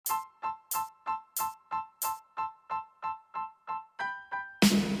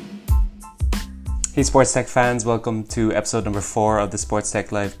Hey Sports Tech fans, welcome to episode number 4 of the Sports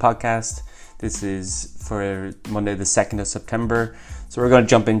Tech Live podcast. This is for Monday the 2nd of September. So we're going to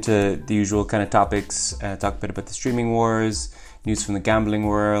jump into the usual kind of topics, talk a bit about the streaming wars, news from the gambling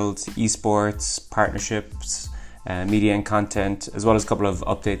world, esports, partnerships, media and content, as well as a couple of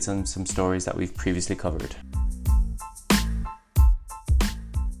updates on some stories that we've previously covered.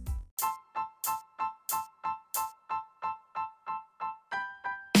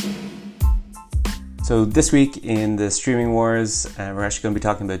 So this week in the streaming wars, we're actually going to be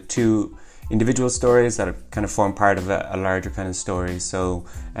talking about two individual stories that are kind of form part of a larger kind of story. So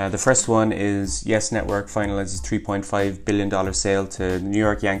the first one is Yes Network finalizes $3.5 billion sale to the New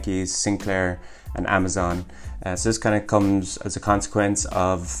York Yankees, Sinclair and Amazon. So this kind of comes as a consequence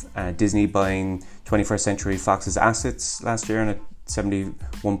of Disney buying 21st Century Fox's assets last year in a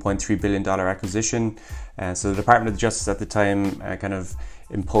 $71.3 billion acquisition. So the Department of Justice at the time kind of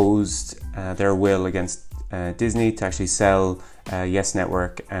imposed their will against Disney to actually sell Yes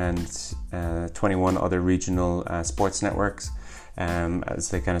Network and 21 other regional sports networks, as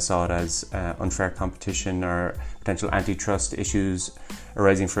they kind of saw it as unfair competition or potential antitrust issues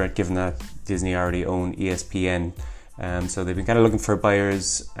arising from it, given that Disney already owned ESPN. So they've been kind of looking for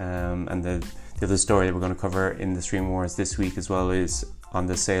buyers, and the other story that we're going to cover in the Stream Wars this week as well is on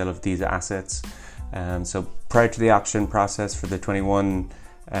the sale of these assets. So prior to the auction process for the 21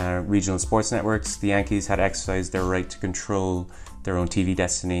 regional sports networks, the Yankees had exercised their right to control their own TV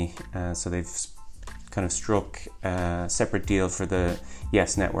destiny. So they've kind of struck a separate deal for the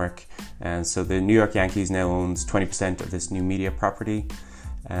Yes Network. And so the New York Yankees now owns 20% of this new media property.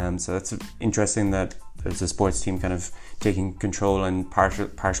 So that's interesting that there's a sports team kind of taking control and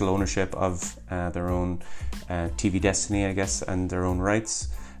partial ownership of their own TV destiny, I guess, and their own rights.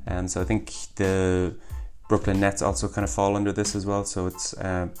 So I think the Brooklyn Nets also kind of fall under this as well. So it's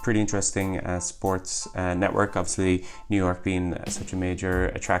a pretty interesting sports network. Obviously, New York being such a major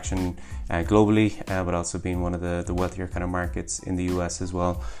attraction globally, but also being one of the wealthier kind of markets in the US as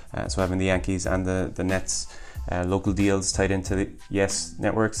well. So having the Yankees and the Nets local deals tied into the Yes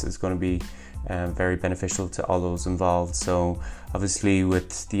Networks is going to be very beneficial to all those involved. So obviously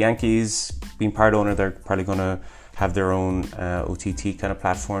with the Yankees being part owner, they're probably going to have their own OTT kind of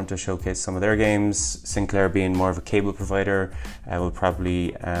platform to showcase some of their games. Sinclair being more of a cable provider will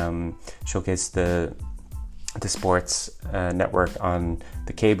probably showcase the sports network on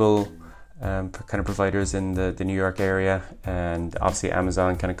the cable kind of providers in the New York area, and obviously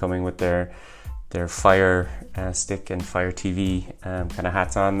Amazon kind of coming with their Fire Stick and Fire TV kind of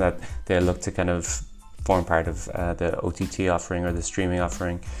hats on, that they look to kind of form part of the OTT offering or the streaming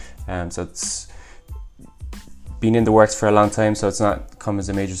offering. So it's been in the works for a long time, so it's not come as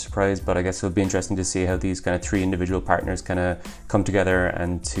a major surprise, but I guess it'll be interesting to see how these kind of three individual partners kind of come together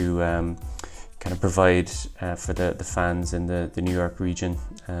and to kind of provide for the fans in the New York region.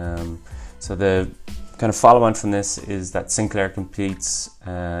 So the kind of follow-on from this is that Sinclair completes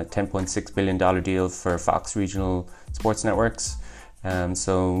a $10.6 billion deal for Fox regional sports networks.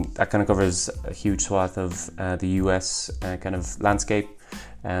 So that kind of covers a huge swath of the US kind of landscape.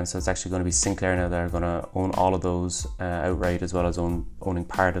 So it's actually going to be Sinclair now that are going to own all of those outright, as well as owning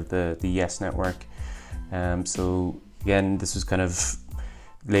part of the Yes Network. So again, this was kind of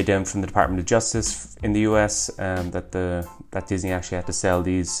laid down from the Department of Justice in the US, that Disney actually had to sell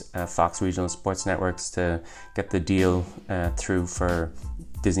these Fox regional sports networks to get the deal through for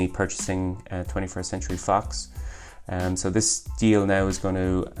Disney purchasing 21st Century Fox. So this deal now is going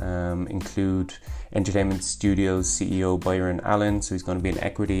to include Entertainment Studios CEO Byron Allen. So he's going to be an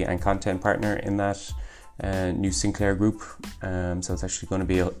equity and content partner in that new Sinclair group. So it's actually going to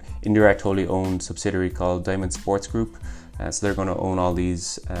be an indirect wholly owned subsidiary called Diamond Sports Group. So they're going to own all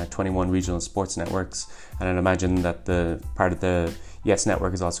these 21 regional sports networks. And I'd imagine that the part of the Yes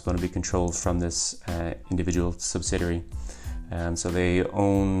Network is also going to be controlled from this individual subsidiary. So they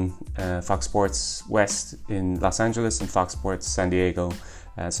own Fox Sports West in Los Angeles and Fox Sports San Diego.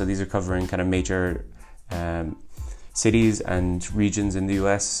 So these are covering kind of major cities and regions in the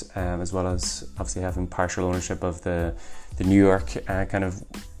US, as well as obviously having partial ownership of the New York kind of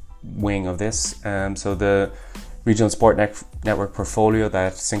wing of this. So the regional sport network portfolio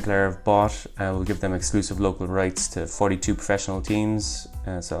that Sinclair have bought will give them exclusive local rights to 42 professional teams.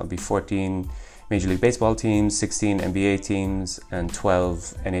 So it'll be 14 Major League Baseball teams, 16 NBA teams, and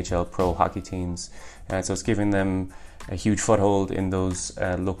 12 NHL pro hockey teams. So it's giving them a huge foothold in those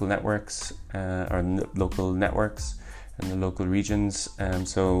local networks and the local regions.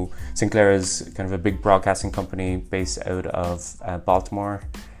 So Sinclair is kind of a big broadcasting company based out of Baltimore,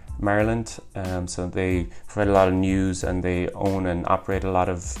 Maryland. So they provide a lot of news, and they own and operate a lot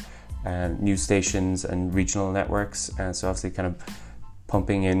of news stations and regional networks. So obviously kind of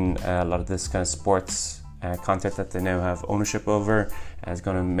pumping in a lot of this kind of sports content that they now have ownership over is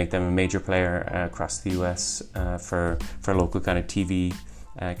going to make them a major player across the US for local kind of TV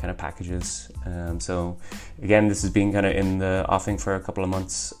kind of packages. So again, this has been kind of in the offing for a couple of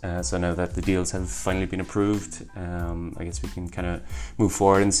months. So now that the deals have finally been approved, I guess we can kind of move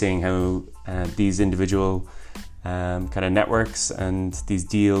forward in seeing how these individual kind of networks and these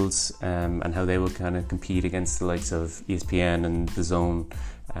deals and how they will kind of compete against the likes of ESPN and The Zone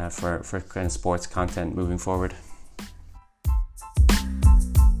for kind of sports content moving forward.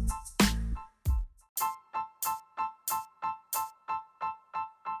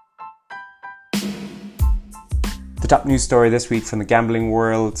 The top news story this week from the gambling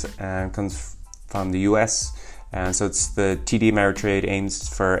world comes from the US. So it's the TD Ameritrade aims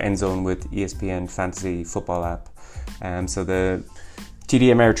for end zone with ESPN Fantasy Football app. So the TD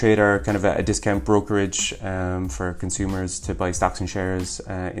Ameritrade are kind of a discount brokerage for consumers to buy stocks and shares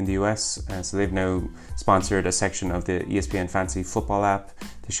in the US. So they've now sponsored a section of the ESPN Fantasy Football app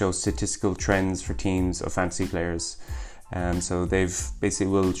to show statistical trends for teams of fantasy players. So they've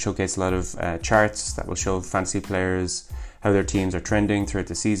basically will showcase a lot of charts that will show fantasy players how their teams are trending throughout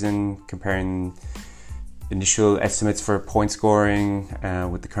the season, comparing initial estimates for point scoring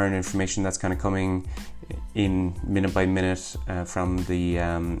with the current information that's kind of coming in minute by minute from the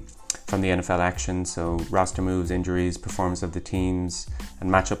NFL action. So roster moves, injuries, performance of the teams, and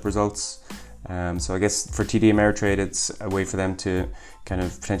matchup results. So I guess for TD Ameritrade, it's a way for them to kind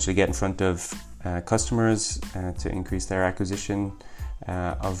of potentially get in front of customers to increase their acquisition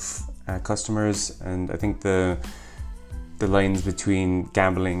of customers. And I think the lines between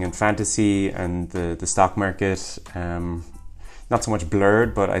gambling and fantasy and the stock market not so much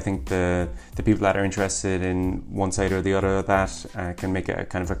blurred, but I think the people that are interested in one side or the other of that can make a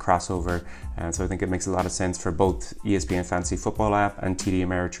kind of a crossover. So I think it makes a lot of sense for both ESPN Fantasy Football app and TD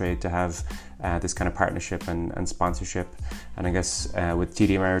Ameritrade to have this kind of partnership and sponsorship. And I guess with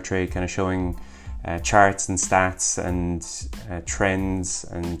TD Ameritrade kind of showing charts and stats and trends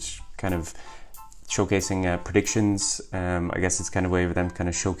and kind of showcasing predictions, I guess it's kind of a way of them kind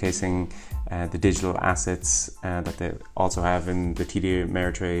of showcasing the digital assets that they also have in the TD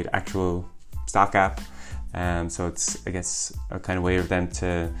Ameritrade actual stock app. So it's, I guess, a kind of way of them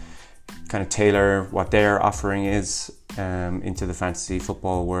to kind of tailor what their offering is into the fantasy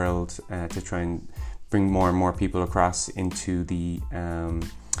football world to try and bring more and more people across into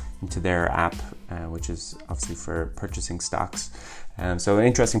their app, which is obviously for purchasing stocks. So an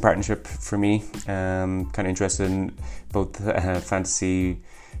interesting partnership for me. Kind of interested in both fantasy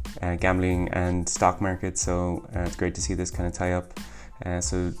gambling and stock market, so it's great to see this kind of tie up.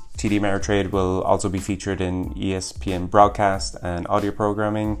 So TD Ameritrade will also be featured in ESPN broadcast and audio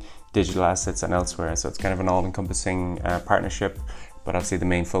programming, digital assets, and elsewhere. So it's kind of an all-encompassing partnership, but obviously the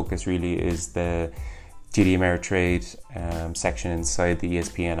main focus really is the TD Ameritrade section inside the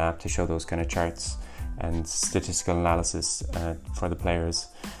ESPN app to show those kind of charts and statistical analysis for the players.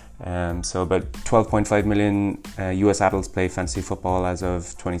 So about 12.5 million US adults play fantasy football as of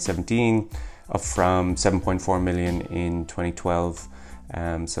 2017, up from 7.4 million in 2012.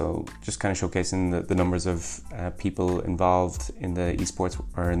 So just kind of showcasing the numbers of people involved in the esports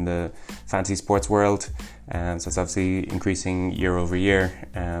or in the fantasy sports world. So it's obviously increasing year over year.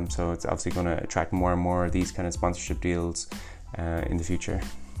 So it's obviously going to attract more and more of these kind of sponsorship deals in the future.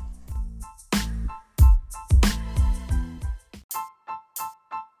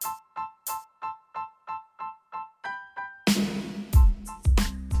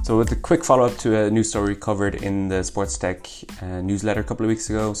 So with a quick follow-up to a news story covered in the Sports Tech newsletter a couple of weeks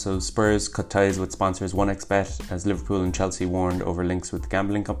ago. So Spurs cut ties with sponsors 1xBet as Liverpool and Chelsea warned over links with the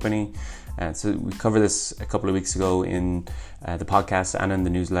gambling company. So we covered this a couple of weeks ago in the podcast and in the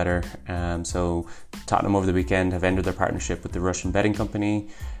newsletter. So Tottenham over the weekend have ended their partnership with the Russian betting company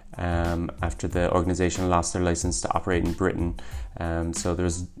after the organisation lost their licence to operate in Britain. So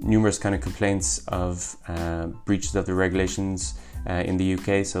there's numerous kind of complaints of breaches of the regulations in the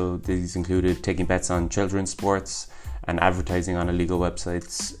UK. So these included taking bets on children's sports and advertising on illegal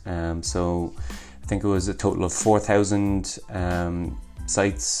websites. So I think it was a total of 4,000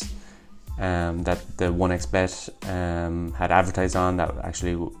 sites that the 1xBet had advertised on that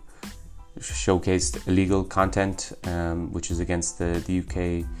actually showcased illegal content, which is against the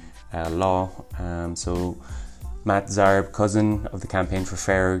UK law. So Matt Zarb, cousin of the Campaign for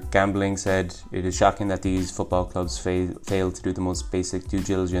Fair Gambling, said it is shocking that these football clubs fail to do the most basic due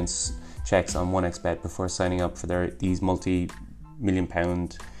diligence checks on 1xBet before signing up for these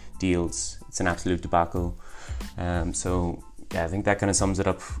multi-million-pound deals. It's an absolute debacle. So yeah, I think that kind of sums it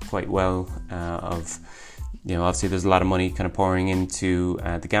up quite well. Obviously there's a lot of money kind of pouring into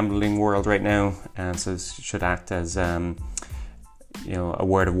the gambling world right now, and so this should act as a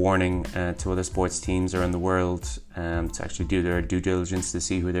word of warning to other sports teams around the world to actually do their due diligence to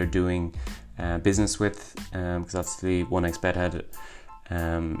see who they're doing business with, because obviously 1xBet had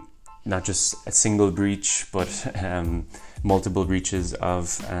not just a single breach, but multiple breaches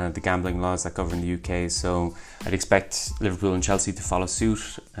of the gambling laws that govern the UK. So I'd expect Liverpool and Chelsea to follow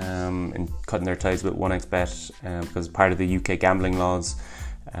suit in cutting their ties with 1xBet, because part of the UK gambling laws,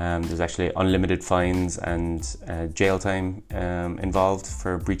 there's actually unlimited fines and jail time involved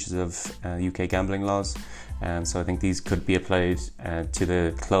for breaches of UK gambling laws. So I think these could be applied to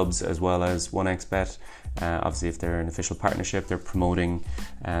the clubs as well as 1xBet. Obviously, if they're an official partnership, they're promoting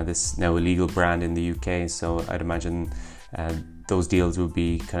this now illegal brand in the UK. So I'd imagine those deals will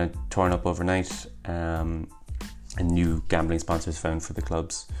be kind of torn up overnight, and new gambling sponsors found for the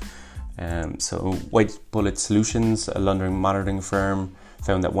clubs. So White Bullet Solutions, a London monitoring firm,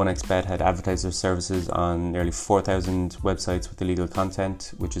 found that 1xBet had advertised their services on nearly 4,000 websites with illegal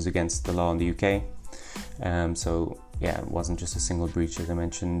content, which is against the law in the UK. So yeah, it wasn't just a single breach, as I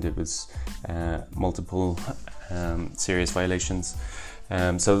mentioned, it was multiple serious violations.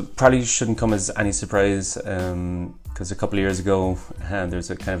 So probably shouldn't come as any surprise, because a couple of years ago there's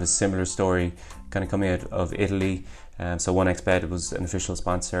a kind of a similar story kind of coming out of Italy. So 1xBet was an official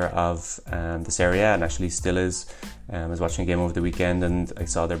sponsor of the Serie A, and actually still is. I was watching a game over the weekend and I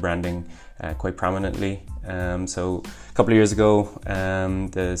saw their branding quite prominently. So a couple of years ago,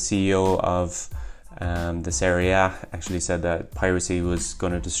 the CEO of the Serie A actually said that piracy was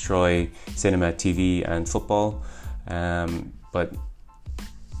going to destroy cinema, TV and football. But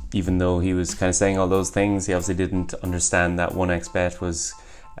even though he was kind of saying all those things, he obviously didn't understand that 1xBet was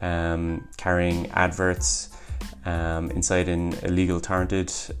carrying adverts inside in illegal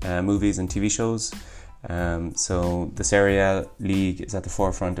torrented movies and TV shows. So the Serie A League is at the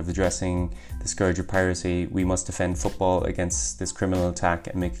forefront of addressing the scourge of piracy. We must defend football against this criminal attack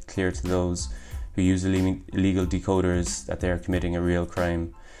and make it clear to those who use illegal decoders that they are committing a real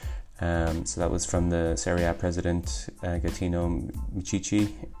crime. So that was from the Serie A president, Gaetano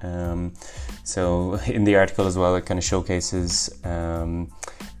Michichi. So in the article as well, it kind of showcases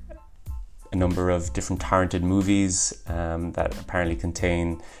a number of different torrented movies that apparently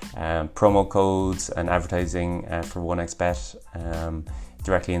contain promo codes and advertising for 1xBet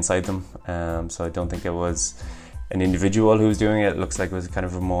directly inside them. So I don't think it was an individual who was doing it. It looks like it was kind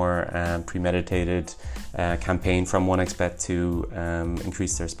of a more premeditated campaign from 1xBet to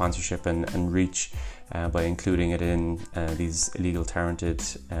increase their sponsorship and reach by including it in these illegal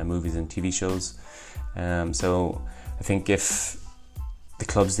torrented movies and TV shows. So I think if the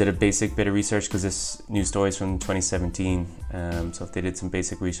clubs did a basic bit of research, because this news story is from 2017, so if they did some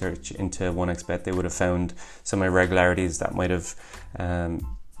basic research into 1xBet, they would have found some irregularities that might have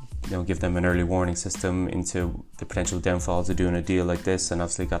give them an early warning system into the potential downfalls of doing a deal like this, and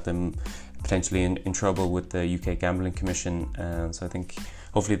obviously got them potentially in trouble with the UK Gambling Commission. So I think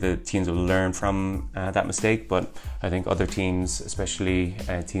hopefully the teams will learn from that mistake, but I think other teams, especially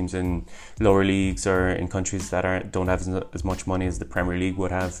teams in lower leagues or in countries that don't have as much money as the Premier League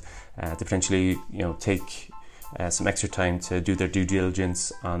would have, to potentially take some extra time to do their due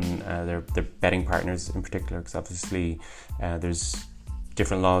diligence on their betting partners in particular, because obviously there's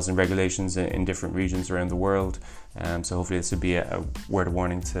different laws and regulations in different regions around the world. So hopefully this would be a word of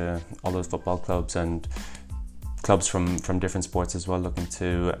warning to all those football clubs and clubs from different sports as well, looking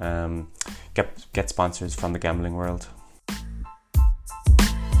to get sponsors from the gambling world.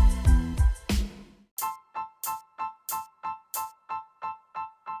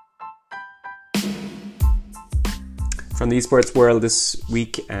 From the esports world this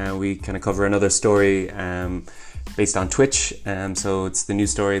week, we kind of cover another story based on Twitch. So it's the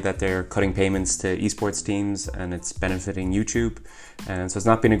news story that they're cutting payments to esports teams and it's benefiting YouTube. So it's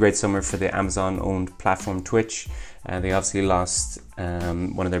not been a great summer for the Amazon-owned platform Twitch. They obviously lost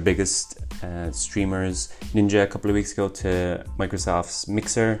one of their biggest streamers, Ninja, a couple of weeks ago to Microsoft's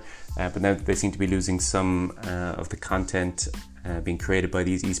Mixer. But now they seem to be losing some of the content being created by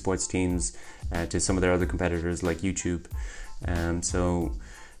these esports teams to some of their other competitors like YouTube. So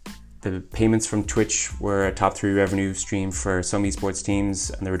the payments from Twitch were a top 3 revenue stream for some esports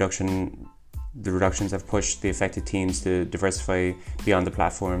teams, and the reductions have pushed the affected teams to diversify beyond the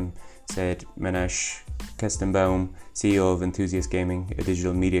platform, said Menash Kestenbaum, CEO of Enthusiast Gaming, a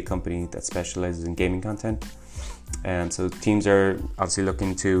digital media company that specializes in gaming content. So teams are obviously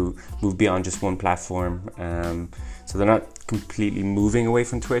looking to move beyond just one platform. So they're not completely moving away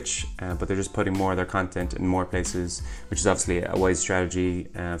from Twitch, but they're just putting more of their content in more places, which is obviously a wise strategy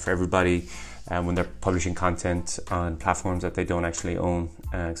for everybody when they're publishing content on platforms that they don't actually own.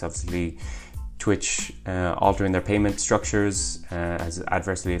 Because obviously Twitch altering their payment structures has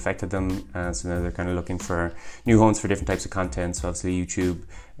adversely affected them. So now they're kind of looking for new homes for different types of content. So obviously YouTube,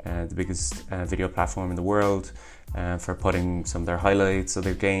 the biggest video platform in the world, for putting some of their highlights of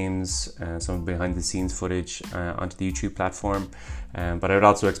their games, some behind the scenes footage onto the YouTube platform. But I would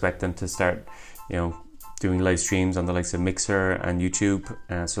also expect them to start, doing live streams on the likes of Mixer and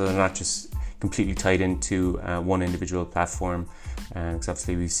YouTube. So they're not just completely tied into one individual platform. Because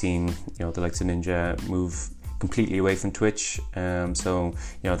obviously we've seen, the likes of Ninja move completely away from Twitch. So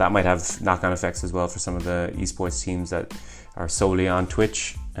that might have knock-on effects as well for some of the esports teams that are solely on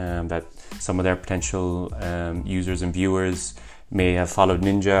Twitch. That some of their potential users and viewers may have followed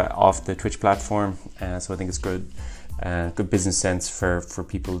Ninja off the Twitch platform. So I think it's good business sense for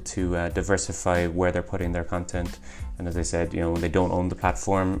people to diversify where they're putting their content. And as I said, when they don't own the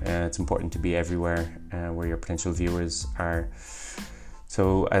platform, it's important to be everywhere where your potential viewers are.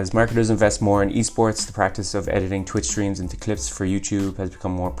 So as marketers invest more in esports, the practice of editing Twitch streams into clips for YouTube has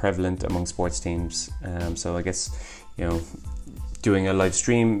become more prevalent among sports teams. So I guess, doing a live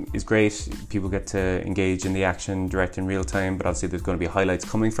stream is great. People get to engage in the action direct in real time, but obviously there's going to be highlights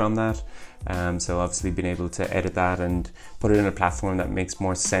coming from that. So obviously being able to edit that and put it in a platform that makes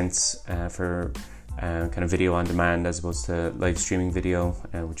more sense for kind of video on demand as opposed to live streaming video,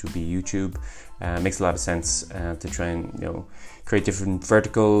 which would be YouTube, makes a lot of sense to try and create different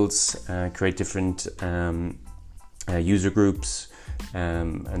verticals, create different user groups,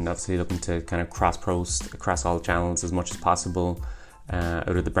 and obviously looking to kind of cross-post across all channels as much as possible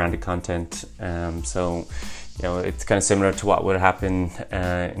out of the branded content. So it's kind of similar to what would happen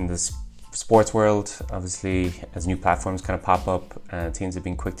in the sports world. Obviously, as new platforms kind of pop up, teams have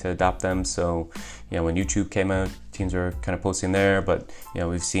been quick to adopt them. So when YouTube came out, teams were kind of posting there, but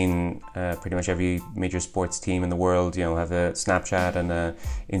we've seen pretty much every major sports team in the world have a Snapchat and a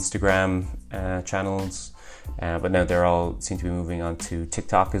Instagram channels. But now they're all seem to be moving on to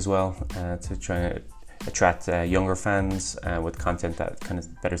TikTok as well, to try and attract younger fans with content that kind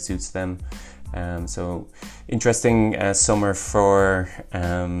of better suits them. So interesting summer for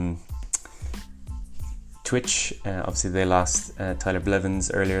Twitch. Obviously they lost Tyler Blevins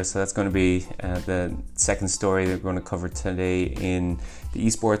earlier, so that's going to be the second story that we're going to cover today in the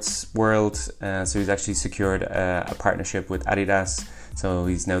esports world. So he's actually secured a partnership with Adidas. So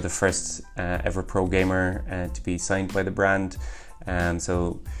he's now the first ever pro gamer to be signed by the brand.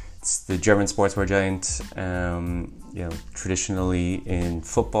 So it's the German sportswear giant, traditionally in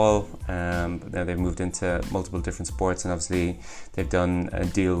football, but now they've moved into multiple different sports, and obviously they've done a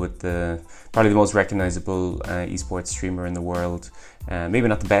deal with probably the most recognizable esports streamer in the world. Maybe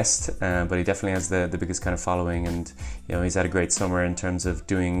not the best, but he definitely has the biggest kind of following, and he's had a great summer in terms of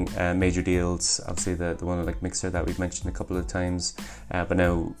doing major deals. Obviously the one like Mixer that we've mentioned a couple of times, but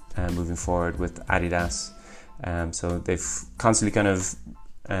now moving forward with Adidas. So they've constantly kind of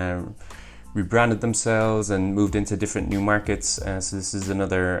rebranded themselves and moved into different new markets. So this is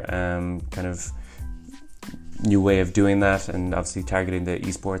another kind of new way of doing that, and obviously targeting the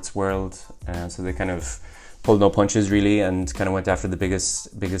esports world. So they kind of pulled no punches really, and kind of went after the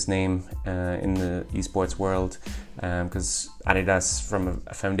biggest name in the esports world. Because Adidas, from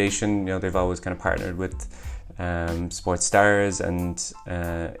a foundation, they've always kind of partnered with sports stars and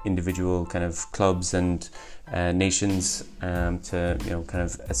individual kind of clubs and nations to kind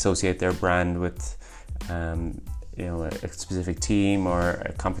of associate their brand with a specific team or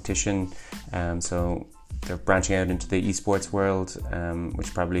a competition. So they're branching out into the esports world,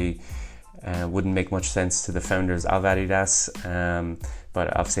 which probably wouldn't make much sense to the founders of Adidas,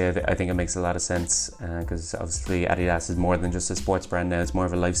 but obviously I think it makes a lot of sense, because obviously Adidas is more than just a sports brand now. It's more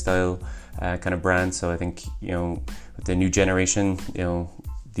of a lifestyle kind of brand. So I think with the new generation,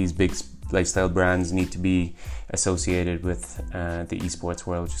 these big lifestyle brands need to be associated with the esports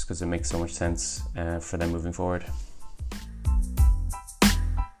world, just because it makes so much sense for them moving forward.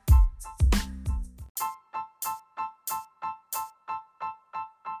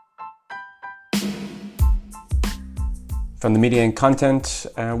 From the media and content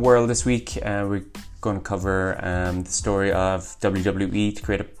world this week, we're going to cover the story of WWE to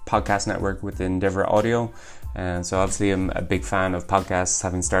create a podcast network with Endeavor Audio. So obviously I'm a big fan of podcasts,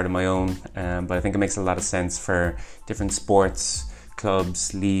 having started my own, but I think it makes a lot of sense for different sports,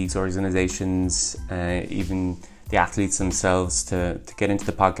 clubs, leagues, organizations, even the athletes themselves to get into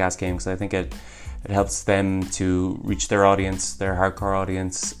the podcast game, because I think it it helps them to reach their audience, their hardcore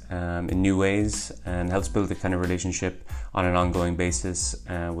audience, in new ways, and helps build a kind of relationship on an ongoing basis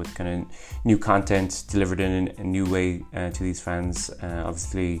with kind of new content delivered in a new way to these fans.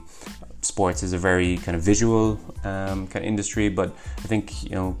 Obviously, sports is a very kind of visual kind of industry, but I think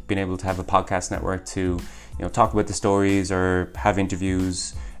being able to have a podcast network to talk about the stories or have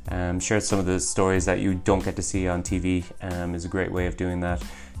interviews, share some of the stories that you don't get to see on TV is a great way of doing that.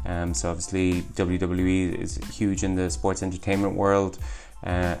 So obviously WWE is huge in the sports entertainment world,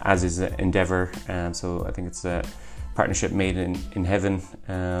 as is Endeavour. So I think it's a partnership made in heaven.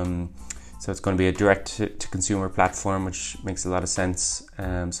 So it's going to be a direct to consumer platform, which makes a lot of sense.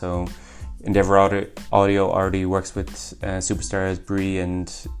 So Endeavour Audio already works with superstars Brie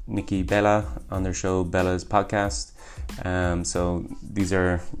and Nikki Bella on their show Bella's Podcast. So these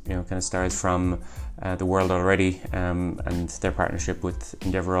are kind of stars from the world already, and their partnership with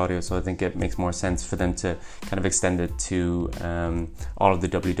Endeavour Audio. So I think it makes more sense for them to kind of extend it to all of the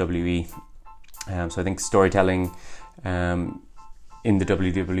WWE. So I think storytelling in the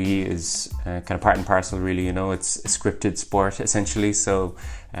WWE is kind of part and parcel, really. It's a scripted sport essentially, so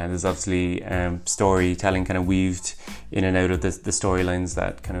there's obviously storytelling kind of weaved in and out of the storylines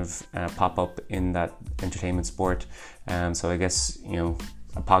that kind of pop up in that entertainment sport. So I guess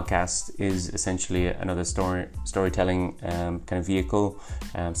a podcast is essentially another storytelling kind of vehicle,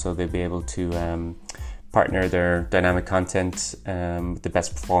 so they'll be able to partner their dynamic content with the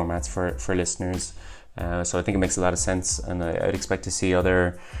best formats for listeners. So I think it makes a lot of sense, and I'd expect to see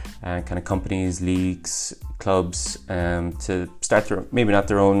other kind of companies, leagues, clubs to start maybe not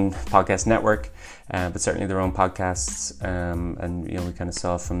their own podcast network, but certainly their own podcasts. And we kind of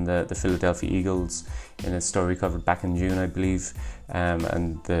saw from the Philadelphia Eagles in a story covered back in June, I believe,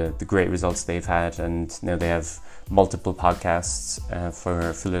 and the great results they've had, and now they have multiple podcasts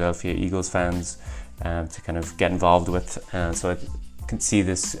for Philadelphia Eagles fans to kind of get involved with. So I can see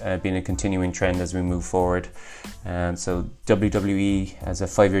this being a continuing trend as we move forward. So WWE has a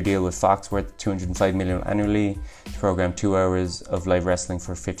 5-year deal with Fox worth $205 million annually to program 2 hours of live wrestling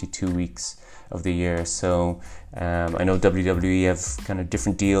for 52 weeks of the year. So I know WWE have kind of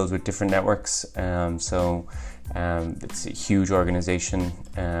different deals with different networks. So it's a huge organization,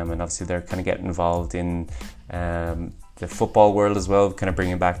 and obviously they're kind of getting involved in the football world as well, kind of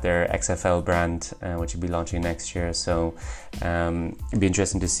bringing back their XFL brand, which will be launching next year. So it'd be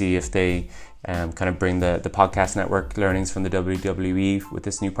interesting to see if they kind of bring the podcast network learnings from the WWE with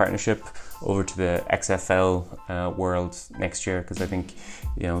this new partnership over to the XFL world next year, because I think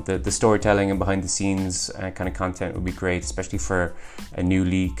the storytelling and behind the scenes kind of content would be great, especially for a new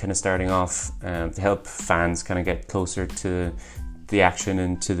league kind of starting off, to help fans kind of get closer to the action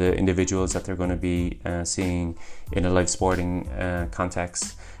and to the individuals that they're going to be seeing in a live sporting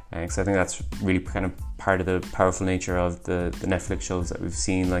context. So I think that's really kind of part of the powerful nature of the Netflix shows that we've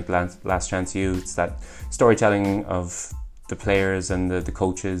seen, like Last Chance U. It's that storytelling of the players and the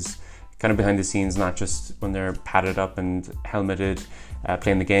coaches kind of behind the scenes, not just when they're padded up and helmeted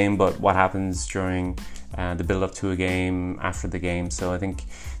playing the game, but what happens during the build up to a game, after the game. So I think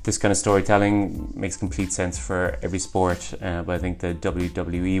this kind of storytelling makes complete sense for every sport, but I think the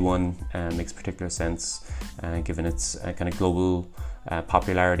WWE one makes particular sense given its kind of global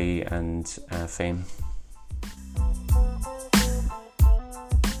popularity and fame.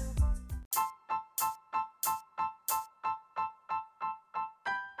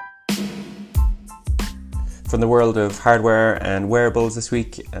 From the world of hardware and wearables this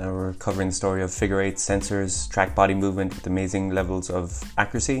week, we're covering the story of Figure 8 sensors track body movement with amazing levels of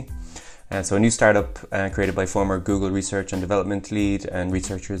accuracy. So a new startup created by former Google research and development lead and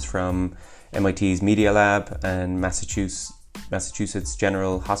researchers from MIT's Media Lab and Massachusetts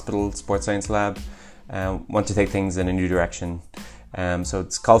General Hospital Sports Science Lab want to take things in a new direction. So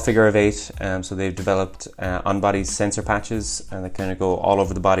it's called Figure of 8. So they've developed on-body sensor patches that kind of go all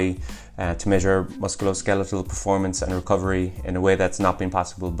over the body to measure musculoskeletal performance and recovery in a way that's not been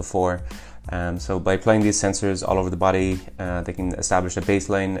possible before. So by applying these sensors all over the body, they can establish a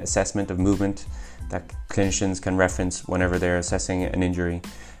baseline assessment of movement that clinicians can reference whenever they're assessing an injury.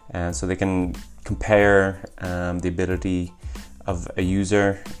 So they can compare the ability of a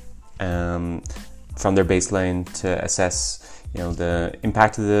user from their baseline to assess the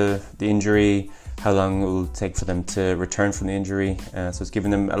impact of the injury, how long it will take for them to return from the injury. So it's giving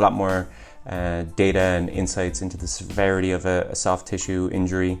them a lot more data and insights into the severity of a soft tissue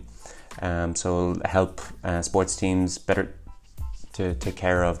injury. So it'll help sports teams better to take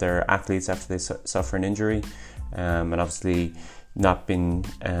care of their athletes after they suffer an injury, and obviously not been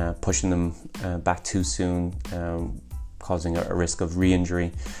pushing them back too soon causing a risk of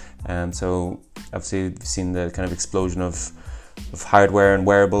re-injury. So obviously we've seen the kind of explosion of hardware and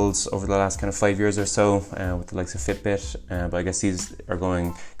wearables over the last kind of 5 years or so with the likes of Fitbit, but I guess these are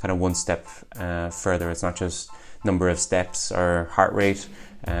going kind of one step further. It's not just number of steps or heart rate,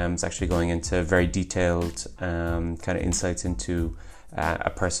 it's actually going into very detailed kind of insights into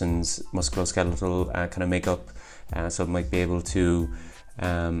a person's musculoskeletal kind of makeup. So it might be able to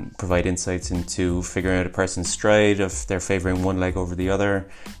provide insights into figuring out a person's stride, if they're favoring one leg over the other,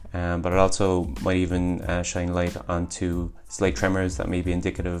 but it also might even shine light onto slight tremors that may be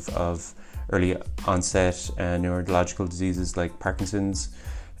indicative of early onset neurological diseases like Parkinson's.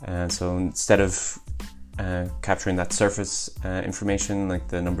 So instead of capturing that surface information like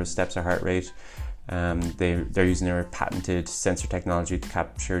the number of steps or heart rate, they're using their patented sensor technology to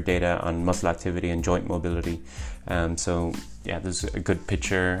capture data on muscle activity and joint mobility. So yeah, there's a good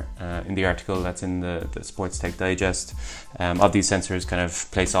picture in the article that's in the Sports Tech Digest of these sensors kind of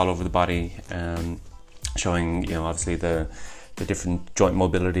placed all over the body, showing, you know, obviously the different joint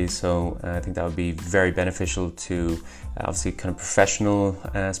mobilities. So I think that would be very beneficial to obviously kind of professional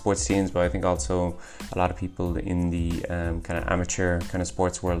sports teams, but I think also a lot of people in the kind of amateur kind of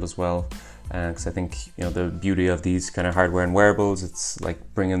sports world as well. Because I think, you know, the beauty of these kind of hardware and wearables, it's like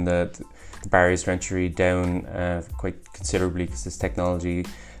bringing the barriers to entry down quite considerably, because this technology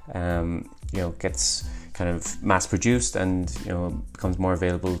you know, gets kind of mass produced and, you know, becomes more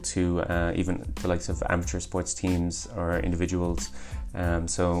available to even the likes of amateur sports teams or individuals.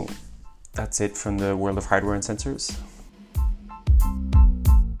 So that's it from the world of hardware and sensors.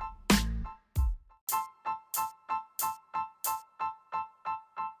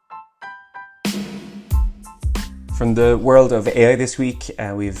 From the world of AI this week,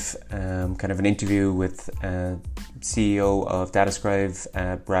 we've kind of an interview with CEO of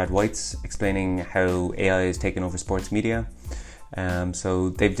DataScribe, Brad Weitz, explaining how AI is taking over sports media. So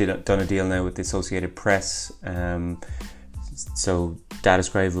they've done a deal now with the Associated Press. So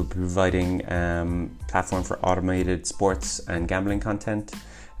DataScribe will be providing platform for automated sports and gambling content.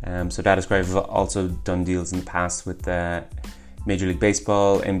 So DataScribe have also done deals in the past with Major League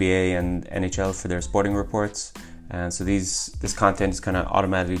Baseball, NBA and NHL for their sporting reports. So this content is kind of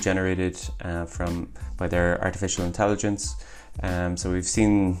automatically generated by their artificial intelligence. So we've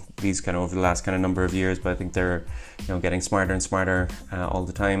seen these kind of over the last kind of number of years, but I think they're, you know, getting smarter and smarter all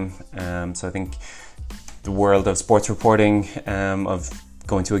the time. So I think the world of sports reporting, of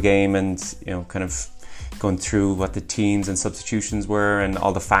going to a game and, you know, kind of going through what the teams and substitutions were and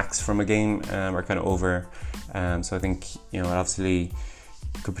all the facts from a game are kind of over. So I think, you know, it obviously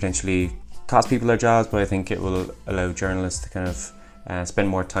could potentially cost people their jobs, but I think it will allow journalists to kind of spend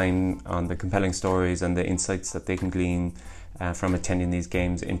more time on the compelling stories and the insights that they can glean from attending these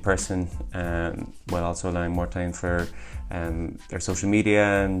games in person, while also allowing more time for their social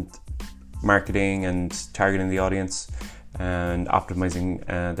media and marketing and targeting the audience and optimizing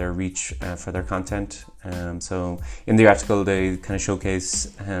their reach for their content. So in the article they kind of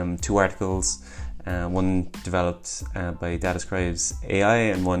showcase two articles, one developed by DataScribe's AI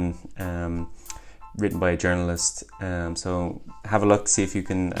and one written by a journalist. So have a look, see if you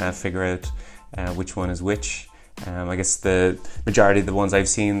can figure out which one is which. I guess the majority of the ones I've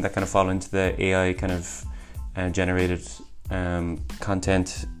seen that kind of fall into the AI kind of generated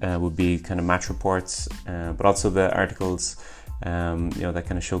content would be kind of match reports, but also the articles you know, that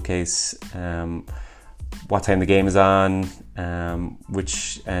kind of showcase what time the game is on,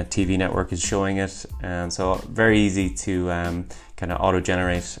 which TV network is showing it. So very easy to kind of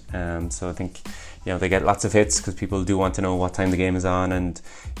auto-generate. So I think, you know, they get lots of hits because people do want to know what time the game is on and,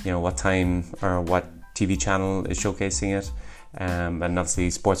 you know, what time or what TV channel is showcasing it. And obviously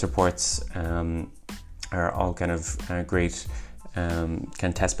sports reports are all kind of great kind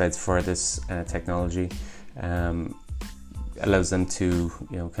of test beds for this technology. Allows them to,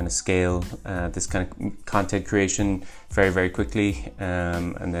 you know, kind of scale this kind of content creation very, very quickly,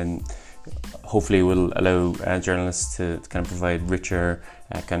 and then hopefully will allow journalists to kind of provide richer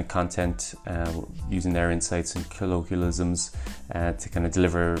kind of content using their insights and colloquialisms to kind of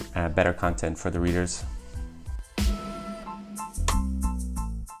deliver better content for the readers.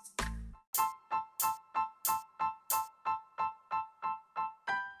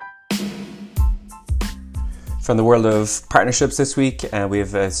 From the world of partnerships this week, we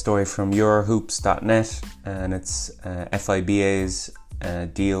have a story from Eurohoops.net, and it's FIBA's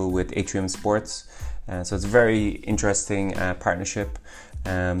deal with Atrium Sports. So it's a very interesting partnership.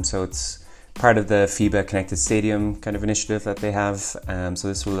 So it's part of the FIBA Connected Stadium kind of initiative that they have. So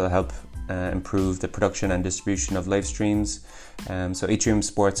this will help improve the production and distribution of live streams. So Atrium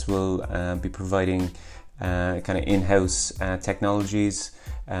Sports will be providing kind of in-house technologies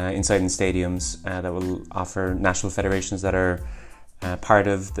inside in stadiums that will offer national federations that are part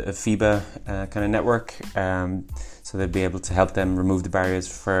of the FIBA kind of network. So they'll be able to help them remove the barriers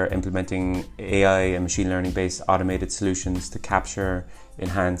for implementing AI and machine learning based automated solutions to capture,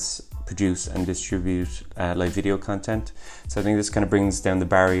 enhance, produce and distribute live video content. So I think this kind of brings down the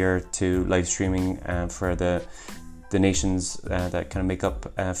barrier to live streaming for the nations that kind of make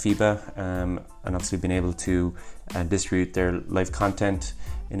up FIBA, and obviously being able to distribute their live content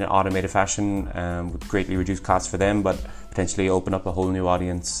in an automated fashion would greatly reduce costs for them, but potentially open up a whole new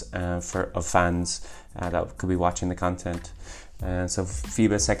audience of fans that could be watching the content. So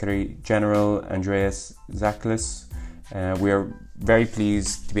FIBA Secretary General Andreas Zaklis, we are very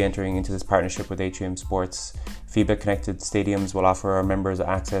pleased to be entering into this partnership with Atrium Sports. FIBA Connected Stadiums will offer our members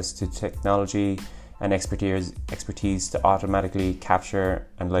access to technology and expertise to automatically capture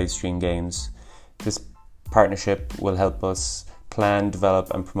and live stream games. This partnership will help us plan, develop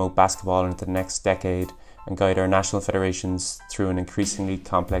and promote basketball into the next decade and guide our national federations through an increasingly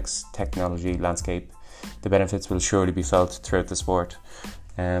complex technology landscape. The benefits will surely be felt throughout the sport.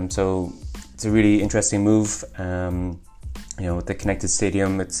 So it's a really interesting move. With the connected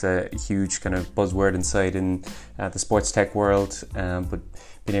stadium, it's a huge kind of buzzword inside in the sports tech world, but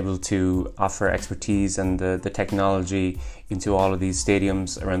being able to offer expertise and the technology into all of these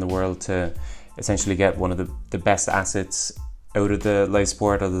stadiums around the world to essentially get one of the best assets out of the live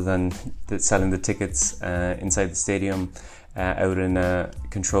sport, other than selling the tickets inside the stadium, out in a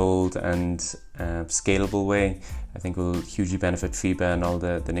controlled and scalable way, I think will hugely benefit FIBA and all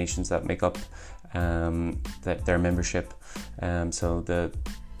the nations that make up their membership. So the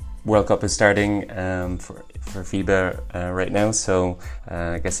World Cup is starting for FIBA right now, so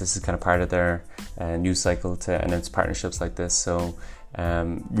I guess this is kind of part of their news cycle to announce partnerships like this. So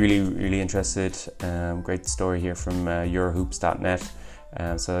really interested. Great story here from Eurohoops.net.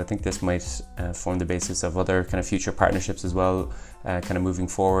 So I think this might form the basis of other kind of future partnerships as well, kind of moving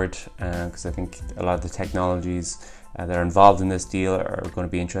forward, because I think a lot of the technologies that are involved in this deal are going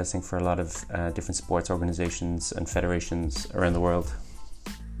to be interesting for a lot of different sports organizations and federations around the world.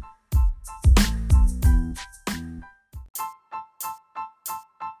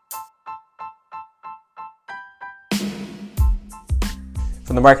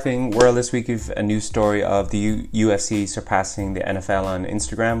 From the marketing world this week, we've a news story of the UFC surpassing the NFL on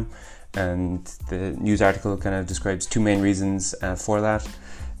Instagram, and the news article kind of describes two main reasons for that.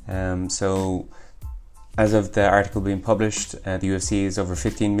 So as of the article being published, the UFC is over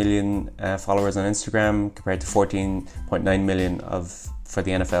 15 million followers on Instagram compared to 14.9 million for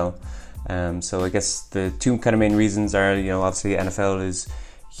the NFL. So I guess the two kind of main reasons are, obviously NFL is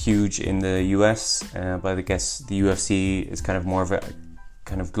huge in the US, but I guess the UFC is kind of more of a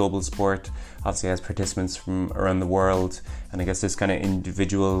kind of global sport, obviously has participants from around the world, and I guess this kind of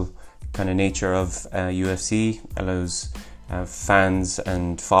individual kind of nature of UFC allows fans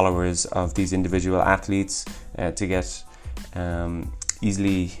and followers of these individual athletes to get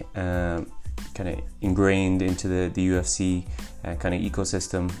easily kind of ingrained into the UFC kind of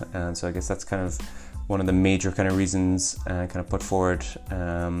ecosystem. And so I guess that's kind of one of the major kind of reasons kind of put forward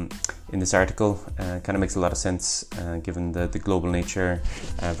in this article. Kind of makes a lot of sense given the global nature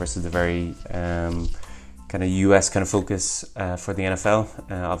versus the very kind of US kind of focus for the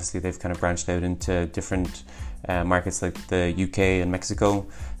NFL. Obviously they've kind of branched out into different markets like the UK and Mexico,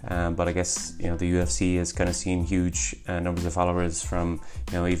 but I guess the UFC has kind of seen huge numbers of followers from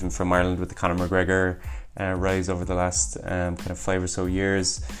even from Ireland with the Conor McGregor rise over the last kind of 5 or so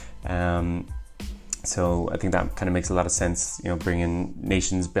years. So I think that kind of makes a lot of sense, bringing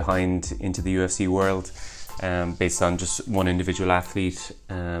nations behind into the UFC world based on just one individual athlete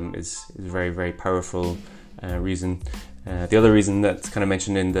is a very, very powerful reason. The other reason that's kind of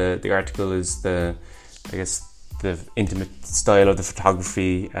mentioned in the article is the intimate style of the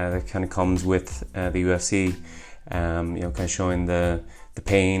photography that kind of comes with the UFC, kind of showing the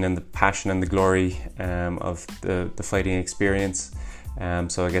pain and the passion and the glory of the fighting experience.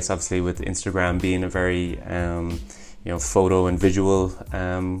 So I guess obviously with Instagram being a very photo and visual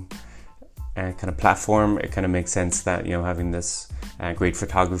kind of platform, it kind of makes sense that having this great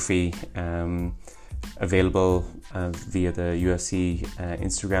photography available via the UFC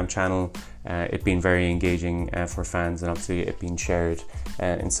Instagram channel, it being very engaging for fans, and obviously it being shared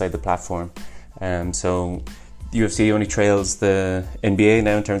inside the platform. So the UFC only trails the NBA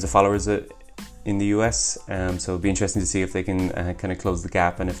now in terms of followers in the US, so it'll be interesting to see if they can kind of close the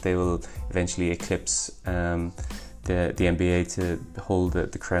gap, and if they will eventually eclipse the NBA to hold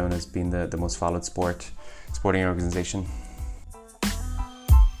the crown as being the most followed sporting organization.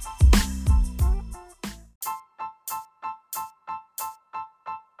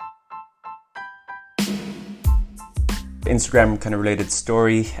 Instagram kind of related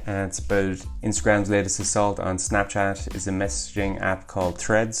story. It's about Instagram's latest assault on Snapchat is a messaging app called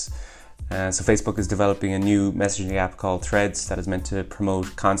Threads. So Facebook is developing a new messaging app called Threads that is meant to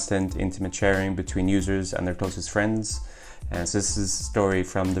promote constant, intimate sharing between users and their closest friends. So this is a story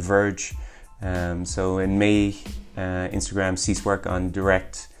from The Verge. So in May, Instagram ceased work on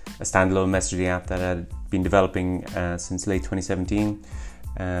Direct, a standalone messaging app that had been developing since late 2017.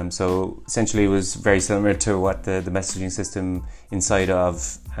 So essentially it was very similar to what the messaging system inside of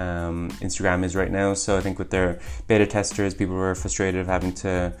Instagram is right now. So I think with their beta testers, people were frustrated of having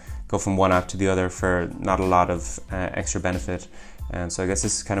to go from one app to the other for not a lot of extra benefit. So I guess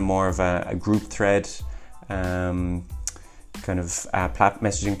this is kind of more of a group thread kind of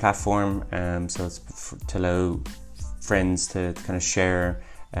messaging platform. So it's to allow friends to kind of share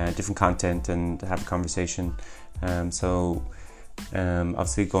different content and have a conversation.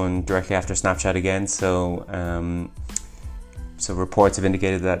 Obviously going directly after Snapchat again. So reports have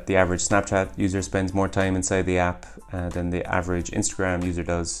indicated that the average Snapchat user spends more time inside the app than the average Instagram user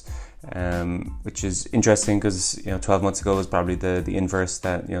does, which is interesting because 12 months ago was probably the inverse,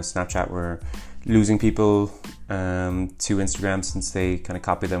 that Snapchat were losing people to Instagram since they kind of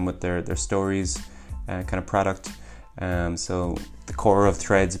copy them with their stories kind of product. So the core of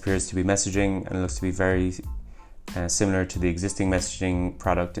Threads appears to be messaging, and it looks to be very similar to the existing messaging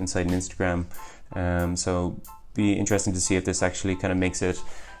product inside an Instagram. So be interesting to see if this actually kind of makes it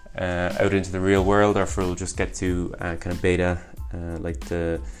out into the real world, or if it'll just get to kind of beta like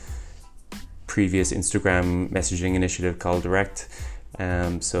the previous Instagram messaging initiative called Direct.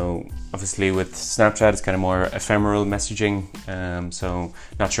 So obviously with Snapchat it's kind of more ephemeral messaging, so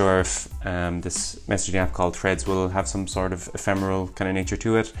not sure if this messaging app called Threads will have some sort of ephemeral kind of nature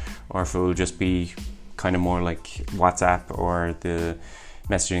to it, or if it will just be kind of more like WhatsApp or the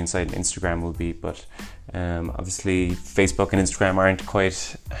messaging site Instagram will be. But obviously Facebook and Instagram aren't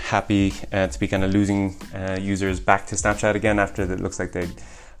quite happy to be kind of losing users back to Snapchat again after it looks like they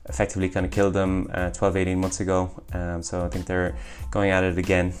effectively kind of killed them 12-18 months ago. So I think they're going at it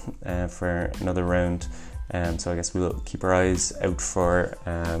again for another round. So I guess we'll keep our eyes out for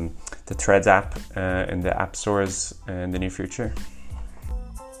the Threads app in the app stores in the near future.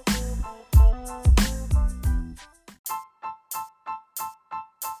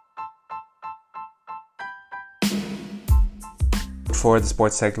 For the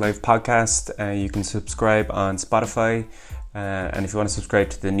Sports Tech Live podcast, you can subscribe on Spotify, and if you want to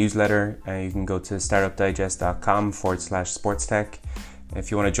subscribe to the newsletter, you can go to startupdigest.com/sportstech. If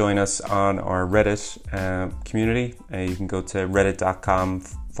you want to join us on our Reddit community, you can go to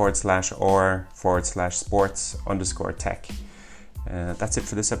reddit.com/r/sports_tech. That's it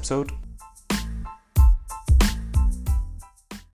for this episode.